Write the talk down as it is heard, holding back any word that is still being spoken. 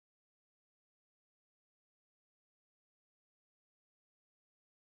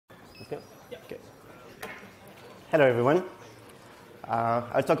Hello, everyone.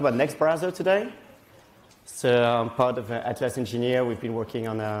 I'll talk about Next browser today. So I'm part of Atlas Engineer. We've been working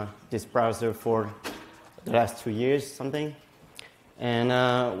on this browser for the last 2 years, something.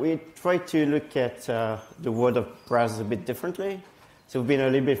 And we try to look at the world of browsers a bit differently. So we've been a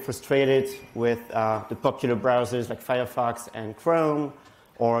little bit frustrated with the popular browsers like Firefox and Chrome,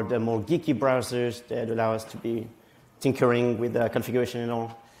 or the more geeky browsers that allow us to be tinkering with the configuration and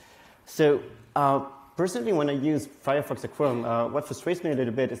all. So personally, when I use Firefox or Chrome, what frustrates me a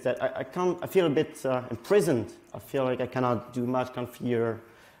little bit is that I feel a bit imprisoned. I feel like I cannot do much configure.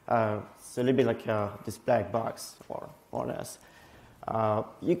 It's a little bit like this black box, or more or less.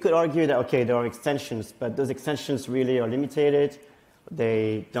 You could argue that, okay, there are extensions, but those extensions really are limited.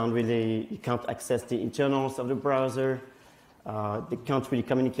 They don't really, you can't access the internals of the browser. They can't really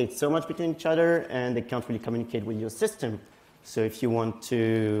communicate so much between each other, and they can't really communicate with your system. So if you want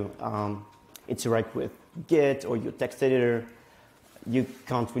to interact with Git or your text editor, you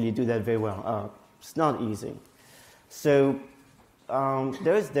can't really do that very well. It's not easy. So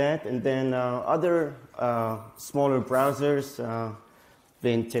there's that, and then other smaller browsers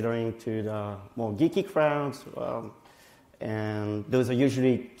been tailoring to the more geeky crowds, and those are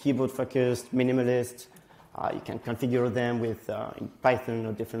usually keyboard-focused, minimalist. You can configure them with in Python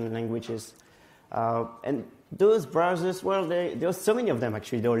or different languages. And those browsers, well, there are so many of them,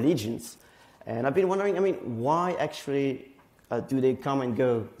 actually. There are legions. And I've been wondering, why actually do they come and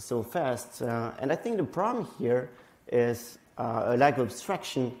go so fast? And I think the problem here is a lack of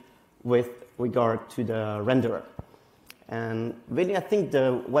abstraction with regard to the renderer. And really, I think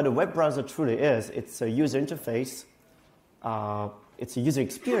what a web browser truly is, it's a user interface. It's a user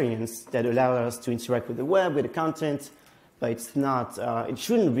experience that allows us to interact with the web, with the content, but it's not, it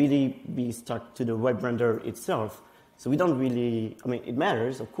shouldn't really be stuck to the web renderer itself. So we don't really, it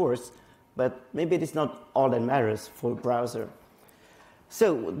matters, of course, but maybe it's not all that matters for a browser.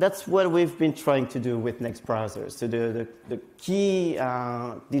 So that's what we've been trying to do with Next browser. So the key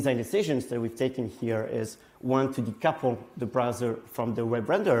design decisions that we've taken here is, one, to decouple the browser from the web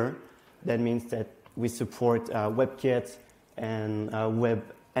renderer. That means that we support WebKit and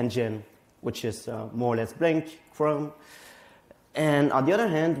WebEngine, which is more or less blank Chrome. And on the other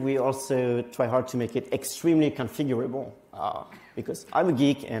hand, we also try hard to make it extremely configurable, because I'm a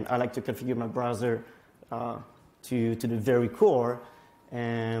geek and I like to configure my browser to the very core,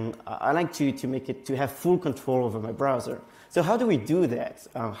 and I like to make it to have full control over my browser. So how do we do that?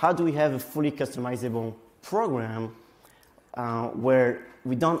 How do we have a fully customizable program where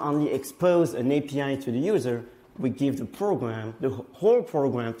we don't only expose an API to the user, we give the program, the whole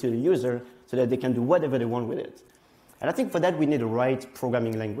program, to the user so that they can do whatever they want with it. And I think for that we need the right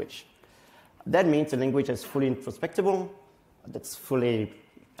programming language. That means a language that's fully introspectable, that's fully,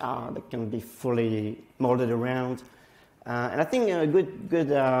 that can be fully molded around. And I think a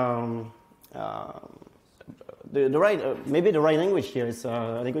maybe the right language here is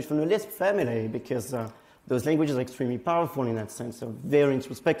a language from the Lisp family, because those languages are extremely powerful in that sense, so very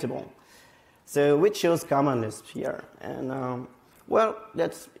introspectable. So we chose Common Lisp here, and well,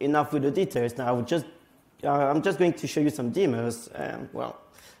 that's enough with the details. Now I'm just going to show you some demos, and well,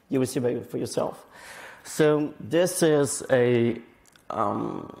 you will see for yourself. So this is a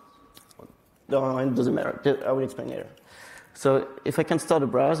no, it doesn't matter. I will explain later. So if I can start a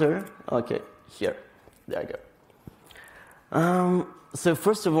browser, okay, here, there I go. So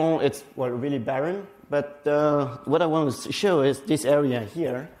first of all, it's really barren, but what I want to show is this area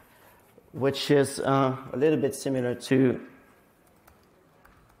here, which is a little bit similar to,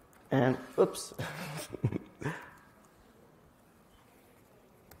 and oops.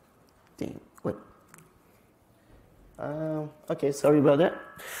 Dang, what? Okay, sorry about that.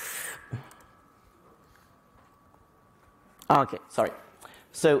 Okay, sorry.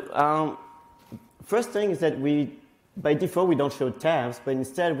 So first thing is that by default, we don't show tabs, but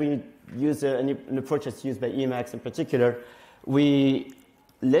instead we use an approach that's used by Emacs in particular. We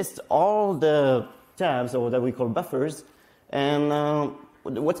list all the tabs, or that we call buffers, and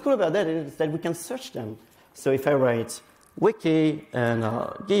what's cool about that is that we can search them. So if I write wiki and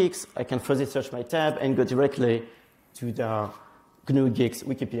geeks, I can fuzzy search my tab and go directly to the GNU Geeks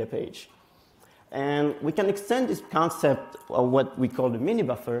Wikipedia page. And we can extend this concept of what we call the mini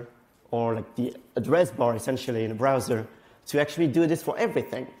buffer, or like the address bar essentially in a browser, to actually do this for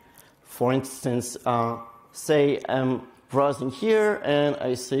everything. For instance, say I'm browsing here and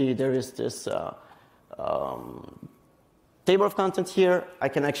I see there is this table of content here. I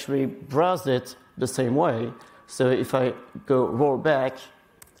can actually browse it the same way. So if I go roll back,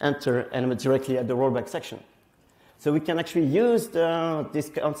 enter, and I'm directly at the rollback section. So we can actually use this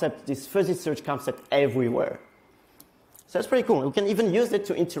concept, this fuzzy search concept everywhere. So that's pretty cool. You can even use it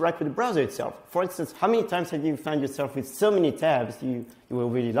to interact with the browser itself. For instance, how many times have you found yourself with so many tabs you were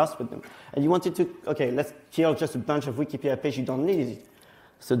really lost with them? And you wanted to, okay, let's kill just a bunch of Wikipedia pages you don't need.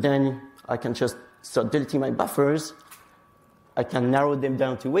 So then I can just start deleting my buffers. I can narrow them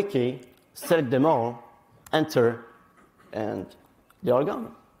down to wiki, select them all, enter, and they're all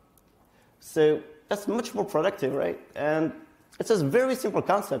gone. So that's much more productive, right? And it's a very simple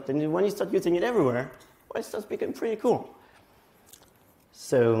concept. And when you start using it everywhere, well, it starts becoming pretty cool.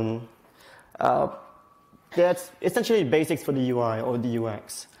 So that's essentially basics for the UI or the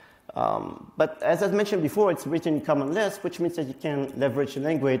UX. But as I mentioned before, it's written in Common Lisp, which means that you can leverage the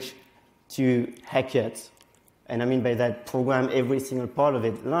language to hack it. And I mean by that, program every single part of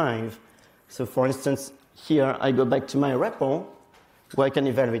it live. So for instance, here I go back to my REPL, where I can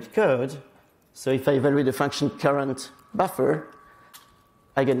evaluate code. So if I evaluate the function current buffer,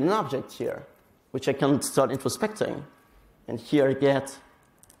 I get an object here, which I can start introspecting. And here I get,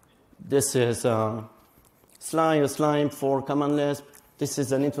 this is slime for Common Lisp. This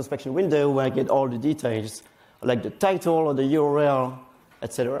is an introspection window where I get all the details, like the title or the URL,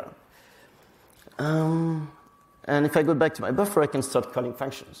 etc. And if I go back to my buffer, I can start calling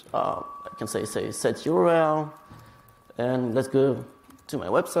functions. I can say set URL, and let's go to my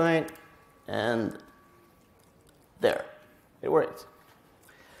website, and there, it worked.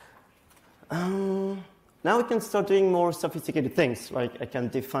 Now we can start doing more sophisticated things, like I can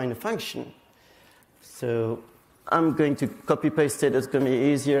define a function. So I'm going to copy paste it, it's going to be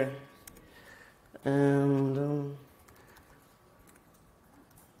easier. And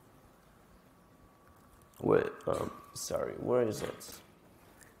wait, sorry, where is it?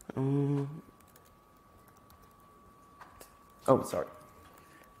 Oh, sorry.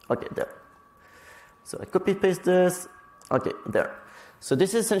 Okay, there. So I copy paste this. Okay, there. So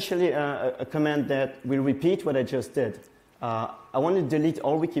this is essentially a command that will repeat what I just did. I want to delete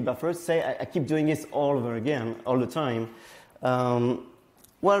all wiki buffers. Say I keep doing this all over again, all the time.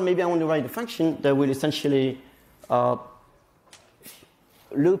 Well, maybe I want to write a function that will essentially loop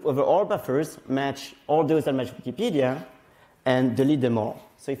over all buffers, match all those that match Wikipedia, and delete them all.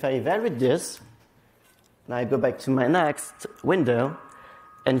 So if I evaluate this, and I go back to my next window,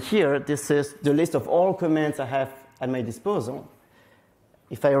 and here this is the list of all commands I have at my disposal.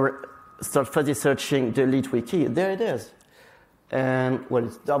 If I start fuzzy searching delete wiki, there it is. And, well,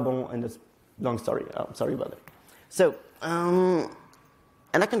 it's double, and it's a long story. I'm sorry about it. So, and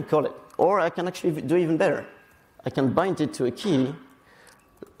I can call it, or I can actually do even better. I can bind it to a key,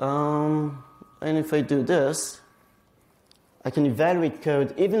 and if I do this, I can evaluate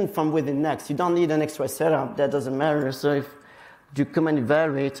code even from within Next. You don't need an extra setup. That doesn't matter. So if you command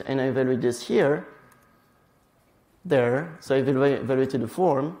evaluate, and I evaluate this here, there, so I evaluated the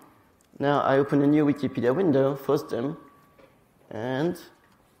form. Now I open a new Wikipedia window, FOSDEM, and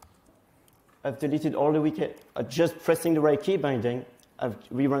I've deleted all the wiki. Just pressing the right key binding, I've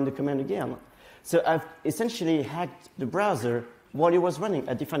rerun the command again. So I've essentially hacked the browser while it was running.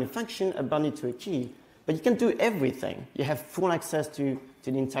 I defined a function, I bound it to a key. But you can do everything. You have full access to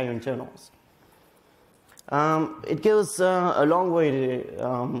the entire internals. It goes a long way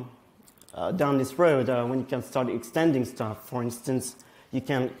to, down this road when you can start extending stuff. For instance, you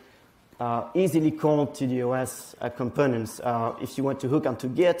can easily call to the OS components. If you want to hook onto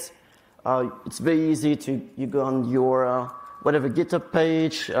Git, it's very easy to, you go on your whatever GitHub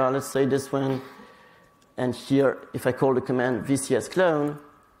page, let's say this one, and here, if I call the command vcs clone,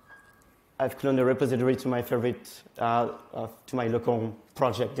 I've cloned a repository to my favorite, to my local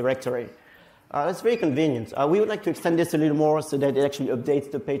project directory. That's very convenient. We would like to extend this a little more so that it actually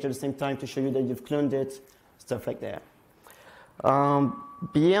updates the page at the same time to show you that you've cloned it, stuff like that.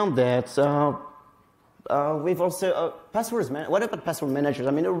 Beyond that, we've also, passwords, what about password managers?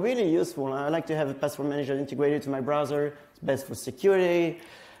 I mean, they're really useful. I like to have a password manager integrated to my browser. It's best for security,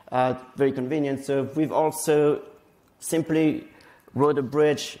 very convenient. So we've also simply wrote a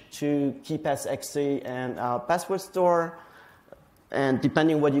bridge to KeePassXC and password store. And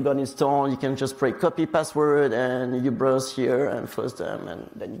depending what you got installed, you can just break copy password, and you browse here and FOSDEM, and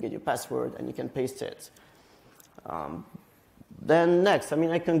then you get your password, and you can paste it. Then next, I mean,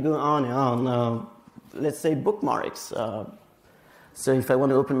 I can go on and on. Let's say bookmarks. So if I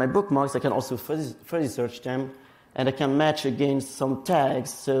want to open my bookmarks, I can also fuzzy search them, and I can match against some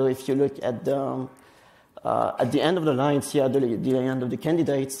tags. So if you look at the end of the lines here, the end of the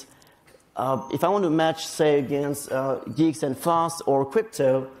candidates, if I want to match, say, against geeks and FOSS or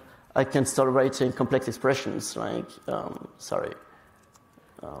crypto, I can start writing complex expressions like,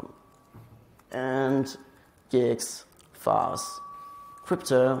 and geeks, FOSS,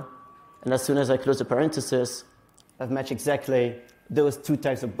 crypto, and as soon as I close the parenthesis, that match exactly those two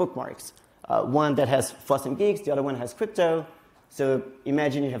types of bookmarks. One that has FOSDEM gigs, the other one has crypto. So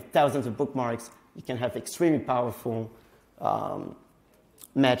imagine you have thousands of bookmarks. You can have extremely powerful tag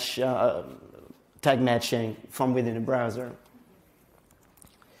matching from within a browser.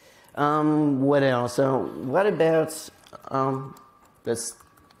 What else? So what about, let's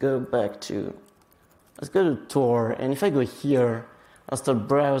go to Tor. And if I go here, I'll start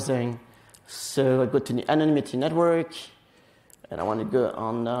browsing. So I go to the anonymity network, and I want to go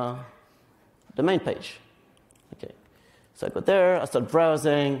on the main page. Okay, so I go there, I start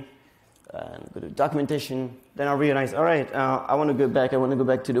browsing, and go to documentation. Then I realize, all right, I want to go back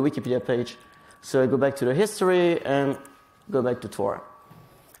to the Wikipedia page. So I go back to the history and go back to Tor.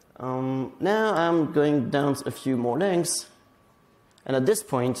 Now I'm going down a few more links, and at this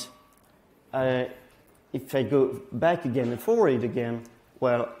point, if I go back again and forward again,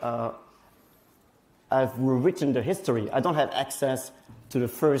 well, I've rewritten the history. I don't have access to the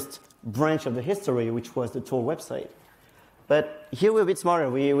first branch of the history, which was the Tor website. But here we're a bit smarter.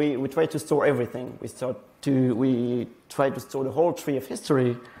 We try to store everything. We try to store the whole tree of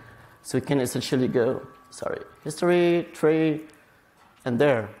history, so we can essentially go, history, tree, and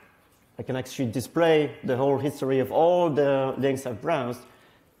there. I can actually display the whole history of all the links I've browsed,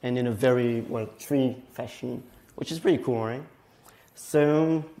 and in a very, tree fashion, which is pretty cool, right?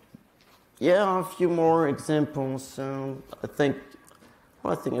 So, yeah, a few more examples. I think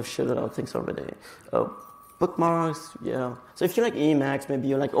I've showed a lot of things already. Bookmarks, yeah. So if you like Emacs, maybe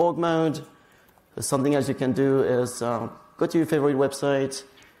you like org mode. Something else you can do is go to your favorite website,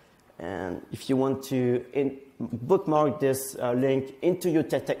 and if you want to bookmark this link into your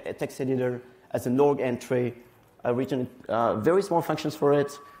text editor as an org entry, I've written very small functions for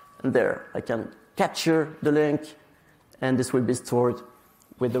it, and there I can capture the link, and this will be stored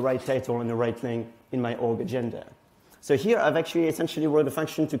with the right title and the right link in my org agenda. So here I've actually essentially wrote a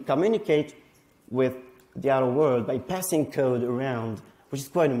function to communicate with the outer world by passing code around, which is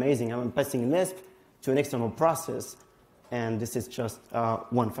quite amazing. I'm passing Lisp to an external process, and this is just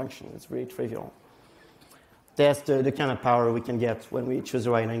one function. It's really trivial. That's the kind of power we can get when we choose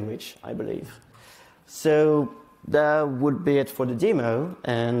the right language, I believe. So that would be it for the demo,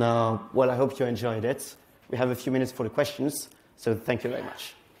 and I hope you enjoyed it. We have a few minutes for the questions, so thank you very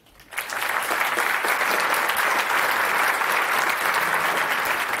much.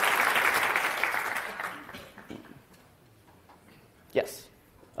 Yes.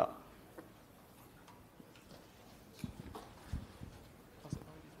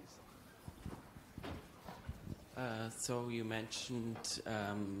 So you mentioned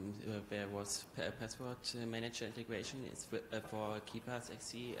there was password manager integration. It's for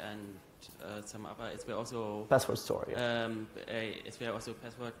KeePassXC and some other. Is there also password store? Yeah. Is there also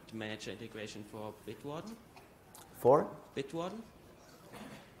password manager integration for Bitwarden? For Bitwarden?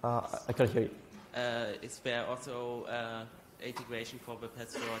 I can't hear you. Is there also integration for the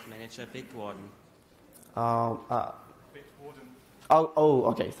password manager Bitwarden? Bitwarden. Oh,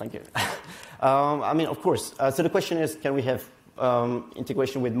 okay, thank you. I mean, of course. So the question is, can we have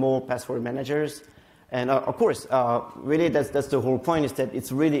integration with more password managers? And of course, really, that's the whole point. Is that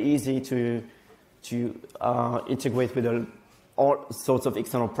it's really easy to integrate with all sorts of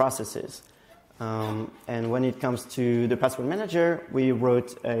external processes. And when it comes to the password manager, we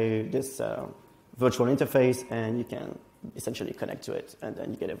wrote this virtual interface, and you can essentially connect to it, and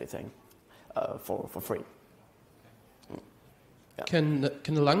then you get everything for free. Yeah. Can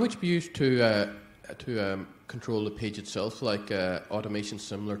the language be used to control the page itself, like automation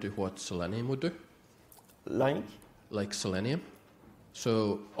similar to what Selenium would do? Like Selenium.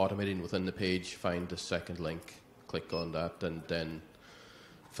 So automating within the page, find the second link, click on that, and then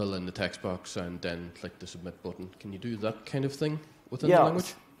fill in the text box, and then click the submit button. Can you do that kind of thing within the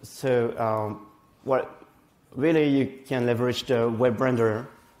language? So really you can leverage the web renderer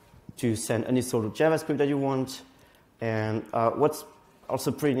to send any sort of JavaScript that you want. And what's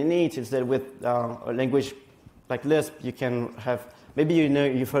also pretty neat is that with a language like Lisp, you can have, maybe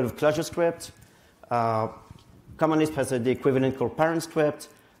you've heard of ClojureScript. Common Lisp has the equivalent called ParentScript,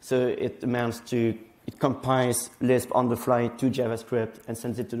 so it compiles Lisp on the fly to JavaScript and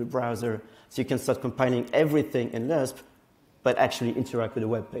sends it to the browser. So you can start compiling everything in Lisp, but actually interact with the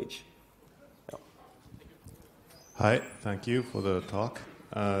web page. Yeah. Hi, thank you for the talk.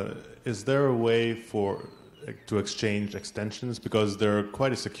 Is there a way to exchange extensions, because they're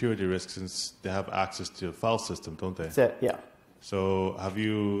quite a security risk since they have access to a file system, don't they? Yeah. So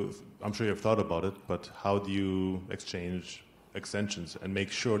I'm sure you've thought about it, but how do you exchange extensions and make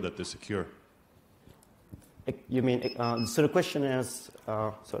sure that they're secure? You mean, so the question is,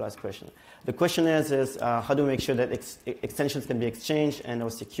 so last question. The question is how do we make sure that extensions can be exchanged and are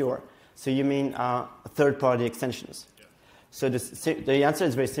secure? So you mean third-party extensions? Yeah. So the answer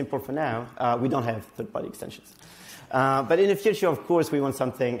is very simple for now. We don't have third-party extensions. But in the future, of course, we want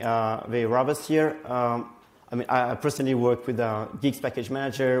something very robust here. I mean, I personally work with Geeks Package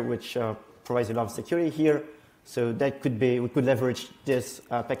Manager, which provides a lot of security here. So that could be, we could leverage this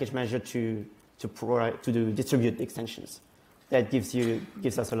package manager to distribute the extensions. That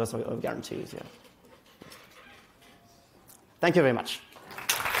gives us a lot of guarantees. Yeah. Thank you very much.